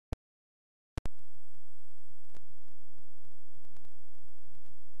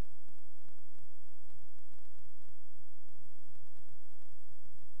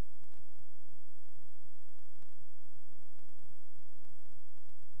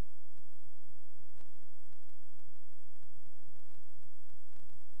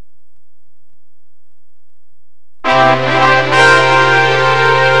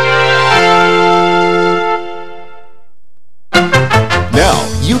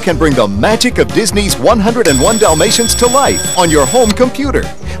can bring the magic of Disney's 101 Dalmatians to life on your home computer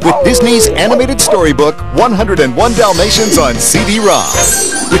with Disney's animated storybook, 101 Dalmatians on CD-ROM.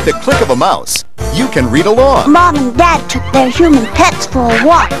 With the click of a mouse, you can read along. Mom and Dad took their human pets for a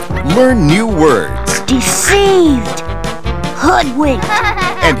walk. Learn new words. Deceived. Hoodwinked.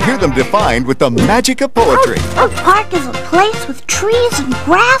 And hear them defined with the magic of poetry. A park is a place with trees and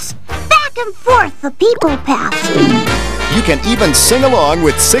grass. Back and forth the people pass. You can even sing along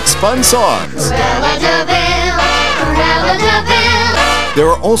with 6 fun songs. There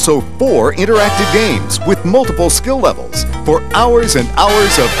are also 4 interactive games with multiple skill levels for hours and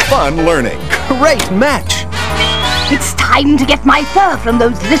hours of fun learning. Great match! It's time to get my fur from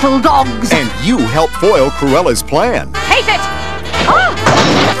those little dogs. And you help foil Cruella's plan. Take it!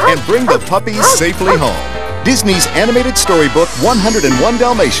 And bring the puppies safely home. Disney's animated storybook, 101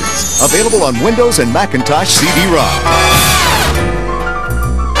 Dalmatians. Available on Windows and Macintosh CD-ROM.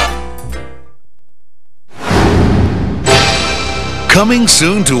 Coming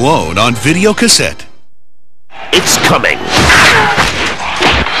soon to own on Videocassette. It's coming.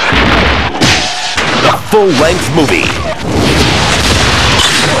 The full-length movie.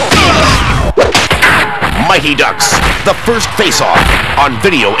 Mighty Ducks, the first Faceoff, on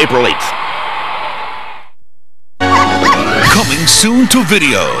video April 8th. Coming soon to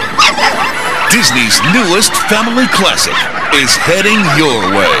video. Disney's newest family classic is heading your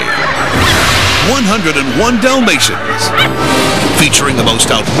way. 101 Dalmatians. Featuring the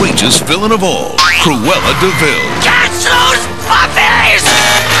most outrageous villain of all, Cruella de Vil. Catch those puppies!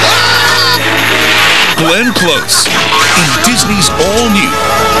 Glenn Close in Disney's all-new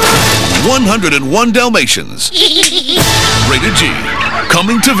 101 Dalmatians. Rated G.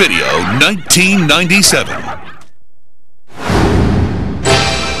 Coming to video 1997.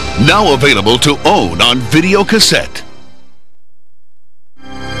 Now available to own on Videocassette.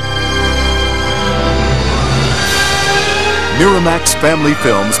 Miramax Family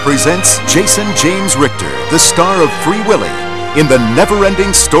Films presents Jason James Richter, the star of Free Willy, in the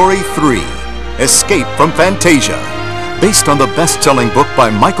Neverending Story 3, Escape from Fantasia, based on the best-selling book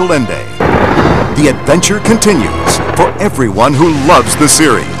by Michael Ende. The adventure continues for everyone who loves the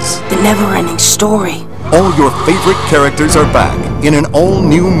series. The Neverending Story. All your favorite characters are back in an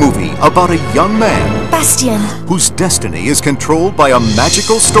all-new movie about a young man, Bastien, whose destiny is controlled by a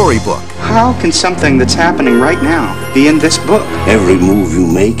magical storybook. How can something that's happening right now be in this book? Every move you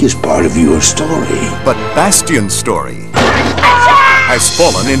make is part of your story. But Bastien's story has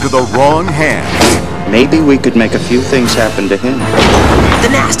fallen into the wrong hands. Maybe we could make a few things happen to him. The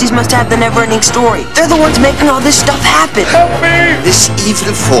Nasties must have the Neverending Story. They're the ones making all this stuff happen. Help me! This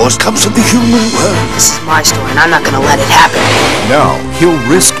evil force comes from the human world. This is my story, and I'm not gonna let it happen. Now he'll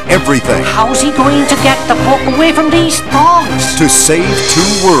risk everything. How's he going to get the book away from these dogs? To save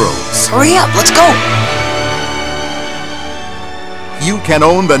 2 worlds. Hurry up, let's go! You can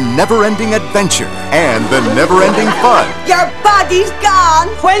own the Never-Ending Adventure and the Never-Ending Fun. Your body's gone!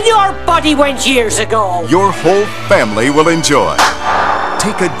 Well, your body went years ago. Your whole family will enjoy.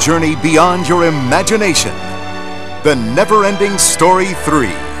 Take a journey beyond your imagination. The Never-Ending Story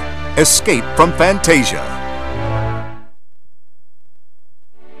 3, Escape from Fantasia.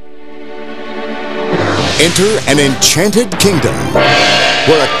 Enter an enchanted kingdom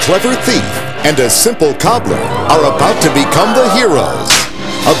where a clever thief and a simple cobbler are about to become the heroes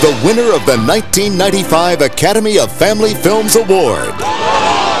of the winner of the 1995 Academy of Family Films Award,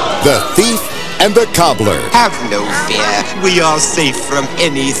 The Thief and the Cobbler. Have no fear. We are safe from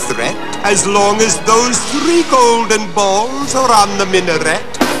any threat as long as those 3 golden balls are on the minaret.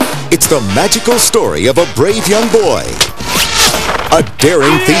 It's the magical story of a brave young boy, a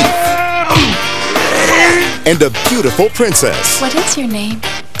daring thief, and a beautiful princess. What is your name?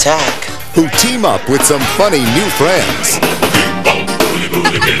 Tack. Who team up with some funny new friends.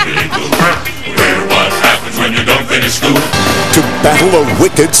 What happens when you don't finish school? To battle a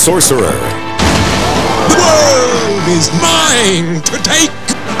wicked sorcerer. The world is mine to take.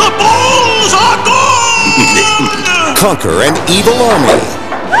 The balls are gone! Conquer an evil army.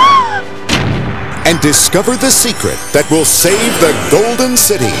 And discover the secret that will save the Golden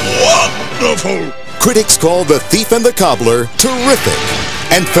City. Wonderful! Critics call The Thief and the Cobbler terrific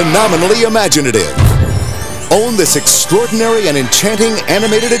and phenomenally imaginative. Own this extraordinary and enchanting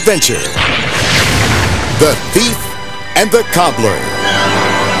animated adventure. The Thief and the Cobbler.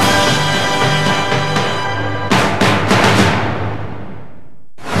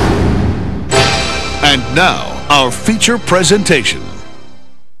 And now, our feature presentation.